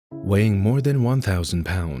Weighing more than 1,000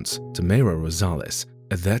 pounds, to Mayra Rosales,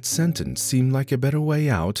 a death sentence seemed like a better way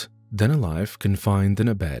out than a life confined in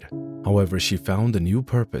a bed. However, she found a new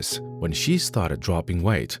purpose when she started dropping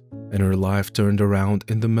weight, and her life turned around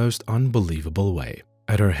in the most unbelievable way.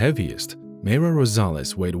 At her heaviest, Mayra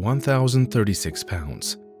Rosales weighed 1,036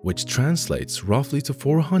 pounds, which translates roughly to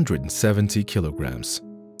 470 kilograms.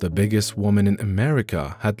 The biggest woman in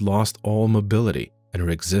America had lost all mobility, and her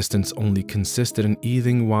existence only consisted in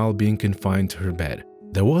eating while being confined to her bed.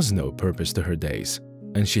 There was no purpose to her days,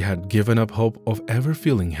 and she had given up hope of ever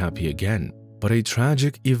feeling happy again. But a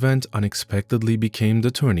tragic event unexpectedly became the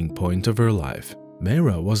turning point of her life.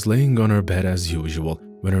 Mayra was laying on her bed as usual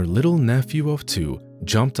when her little nephew of 2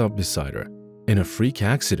 jumped up beside her. In a freak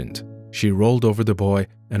accident, she rolled over the boy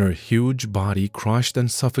and her huge body crushed and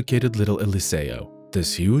suffocated little Eliseo.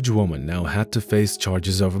 This huge woman now had to face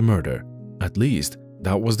charges of murder. At least,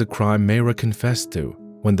 that was the crime Mayra confessed to.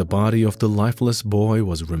 When the body of the lifeless boy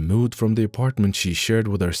was removed from the apartment she shared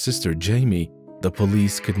with her sister Jamie, the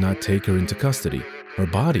police could not take her into custody. Her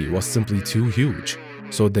body was simply too huge,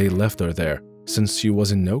 so they left her there, since she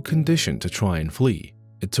was in no condition to try and flee.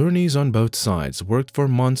 Attorneys on both sides worked for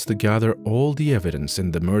months to gather all the evidence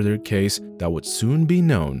in the murder case that would soon be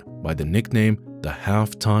known by the nickname the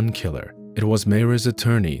Half-Ton Killer. It was Mayra's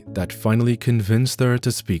attorney that finally convinced her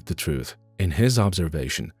to speak the truth. In his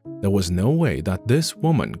observation, there was no way that this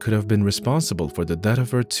woman could have been responsible for the death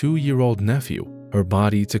of her 2-year-old nephew. Her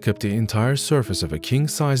body took up the entire surface of a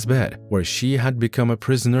king-size bed where she had become a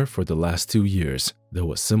prisoner for the last 2 years. There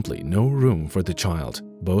was simply no room for the child,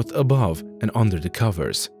 both above and under the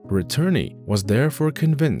covers. Her attorney was therefore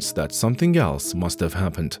convinced that something else must have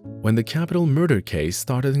happened. When the capital murder case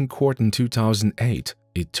started in court in 2008,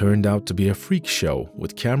 it turned out to be a freak show,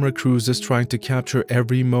 with camera crews trying to capture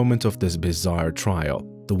every moment of this bizarre trial.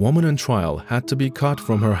 The woman on trial had to be cut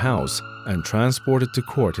from her house and transported to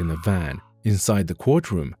court in a van. Inside the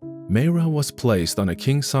courtroom, Mayra was placed on a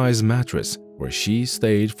king-size mattress where she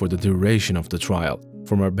stayed for the duration of the trial.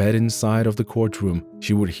 From her bed inside of the courtroom,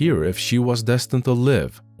 she would hear if she was destined to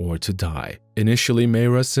live or to die. Initially,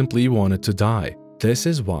 Mayra simply wanted to die. This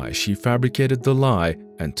is why she fabricated the lie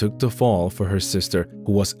and took the fall for her sister,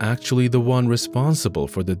 who was actually the one responsible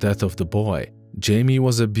for the death of the boy. Jamie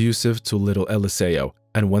was abusive to little Eliseo,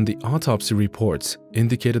 and when the autopsy reports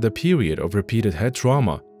indicated a period of repeated head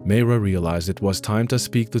trauma, Mayra realized it was time to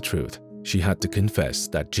speak the truth. She had to confess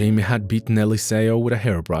that Jamie had beaten Eliseo with a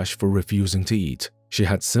hairbrush for refusing to eat. She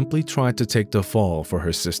had simply tried to take the fall for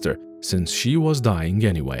her sister, since she was dying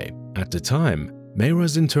anyway. At the time,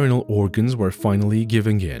 Mayra's internal organs were finally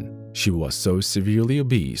giving in. She was so severely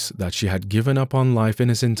obese that she had given up on life in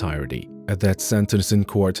its entirety. A death sentence in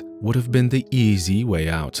court would have been the easy way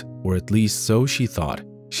out, or at least so she thought.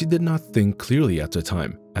 She did not think clearly at the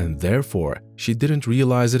time, and therefore, she didn't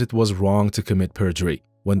realize that it was wrong to commit perjury.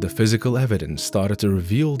 When the physical evidence started to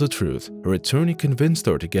reveal the truth, her attorney convinced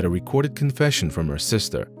her to get a recorded confession from her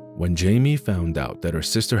sister. When Jamie found out that her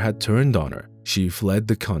sister had turned on her, she fled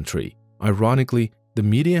the country. Ironically, the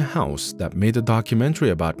media house that made a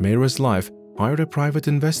documentary about Mayra's life hired a private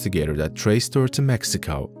investigator that traced her to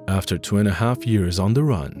Mexico. After 2.5 years on the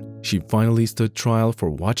run, she finally stood trial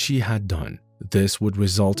for what she had done. This would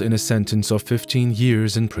result in a sentence of 15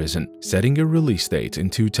 years in prison, setting a release date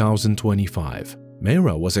in 2025.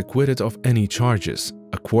 Mayra was acquitted of any charges,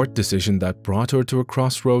 a court decision that brought her to a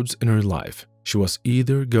crossroads in her life. She was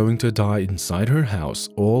either going to die inside her house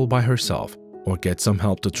all by herself or get some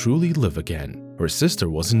help to truly live again. Her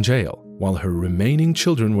sister was in jail, while her remaining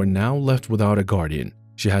children were now left without a guardian.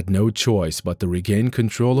 She had no choice but to regain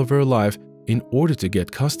control of her life in order to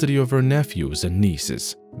get custody of her nephews and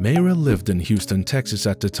nieces. Mayra lived in Houston, Texas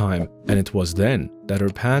at the time, and it was then that her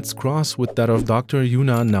paths crossed with that of Dr.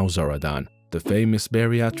 Yuna Nauzaradan, the famous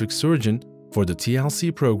bariatric surgeon for the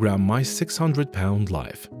TLC program My 600-Pound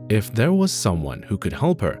Life. If there was someone who could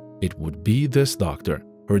help her, it would be this doctor.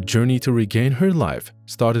 Her journey to regain her life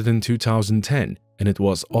started in 2010, and it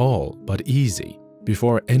was all but easy.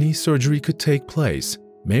 Before any surgery could take place,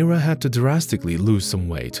 Mayra had to drastically lose some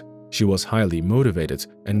weight. She was highly motivated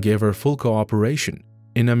and gave her full cooperation.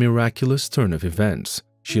 In a miraculous turn of events,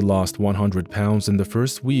 she lost 100 pounds in the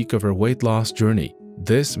first week of her weight loss journey.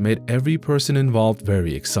 This made every person involved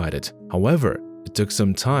very excited. However, it took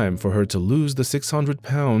some time for her to lose the 600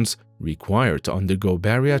 pounds required to undergo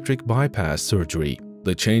bariatric bypass surgery.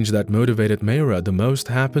 The change that motivated Mayra the most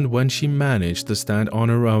happened when she managed to stand on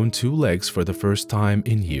her own 2 legs for the first time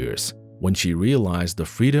in years. When she realized the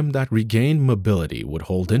freedom that regained mobility would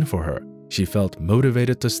hold in for her, she felt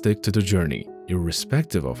motivated to stick to the journey,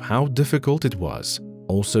 irrespective of how difficult it was.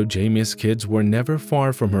 Also, Jamie's kids were never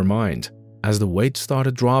far from her mind. As the weight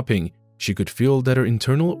started dropping, she could feel that her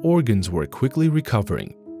internal organs were quickly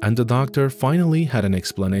recovering, and the doctor finally had an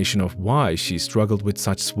explanation of why she struggled with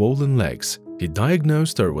such swollen legs. He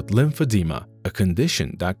diagnosed her with lymphedema, a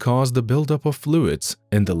condition that caused the buildup of fluids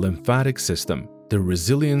in the lymphatic system. The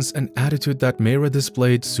resilience and attitude that Mayra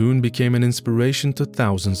displayed soon became an inspiration to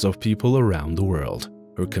thousands of people around the world.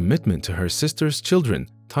 Her commitment to her sister's children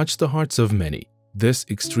touched the hearts of many. This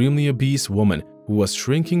extremely obese woman, who was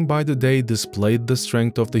shrinking by the day, displayed the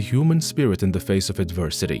strength of the human spirit in the face of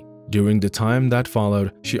adversity. During the time that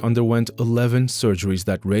followed, she underwent 11 surgeries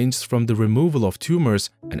that ranged from the removal of tumors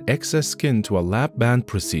and excess skin to a lap band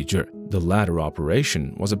procedure. The latter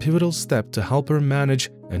operation was a pivotal step to help her manage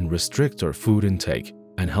and restrict her food intake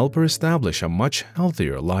and help her establish a much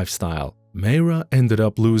healthier lifestyle. Mayra ended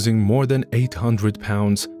up losing more than 800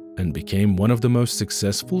 pounds and became one of the most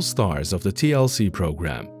successful stars of the TLC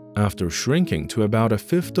program. After shrinking to about a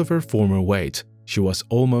fifth of her former weight, she was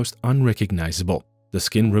almost unrecognizable. The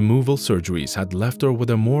skin removal surgeries had left her with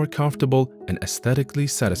a more comfortable and aesthetically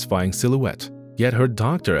satisfying silhouette. Yet her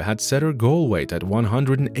doctor had set her goal weight at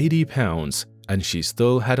 180 pounds, and she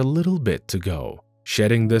still had a little bit to go.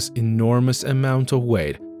 Shedding this enormous amount of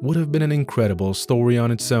weight would have been an incredible story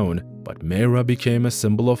on its own, but Mayra became a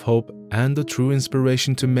symbol of hope and a true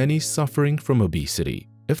inspiration to many suffering from obesity.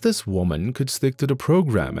 If this woman could stick to the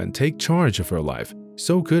program and take charge of her life,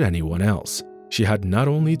 so could anyone else. She had not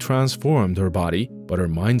only transformed her body, but her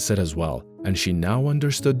mindset as well, and she now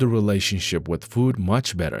understood the relationship with food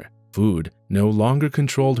much better. Food no longer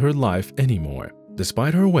controlled her life anymore.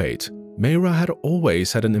 Despite her weight, Mayra had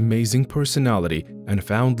always had an amazing personality and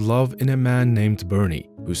found love in a man named Bernie,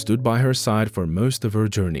 who stood by her side for most of her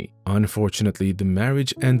journey. Unfortunately, the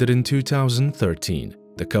marriage ended in 2013.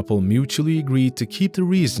 The couple mutually agreed to keep the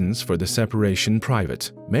reasons for the separation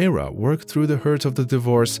private. Mayra worked through the hurt of the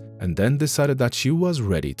divorce and then decided that she was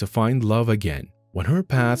ready to find love again. When her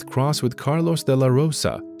path crossed with Carlos de la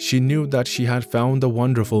Rosa, she knew that she had found a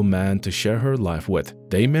wonderful man to share her life with.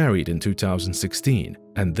 They married in 2016,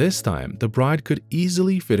 and this time the bride could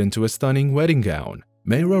easily fit into a stunning wedding gown.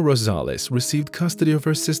 Mayra Rosales received custody of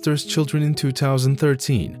her sister's children in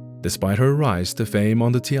 2013. Despite her rise to fame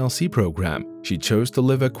on the TLC program, she chose to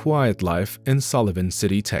live a quiet life in Sullivan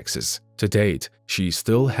City, Texas. To date, she's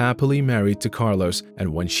still happily married to Carlos,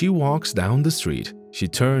 and when she walks down the street, she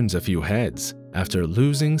turns a few heads. After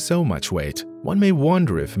losing so much weight, one may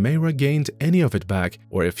wonder if Mayra gained any of it back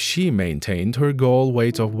or if she maintained her goal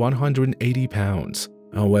weight of 180 pounds.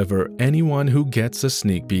 However, anyone who gets a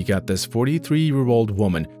sneak peek at this 43-year-old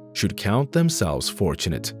woman should count themselves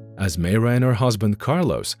fortunate, as Mayra and her husband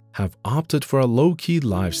Carlos have opted for a low-key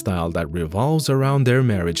lifestyle that revolves around their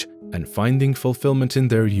marriage and finding fulfillment in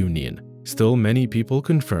their union. Still, many people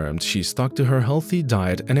confirmed she stuck to her healthy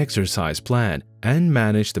diet and exercise plan and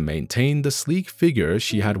managed to maintain the sleek figure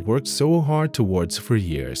she had worked so hard towards for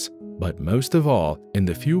years. But most of all, in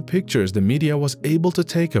the few pictures the media was able to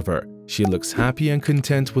take of her, she looks happy and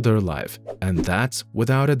content with her life, and that's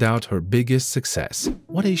without a doubt her biggest success.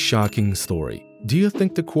 What a shocking story. Do you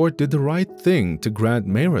think the court did the right thing to grant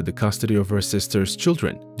Mayra the custody of her sister's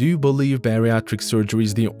children? Do you believe bariatric surgery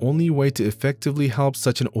is the only way to effectively help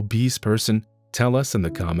such an obese person? Tell us in the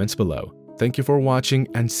comments below. Thank you for watching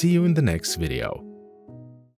and see you in the next video.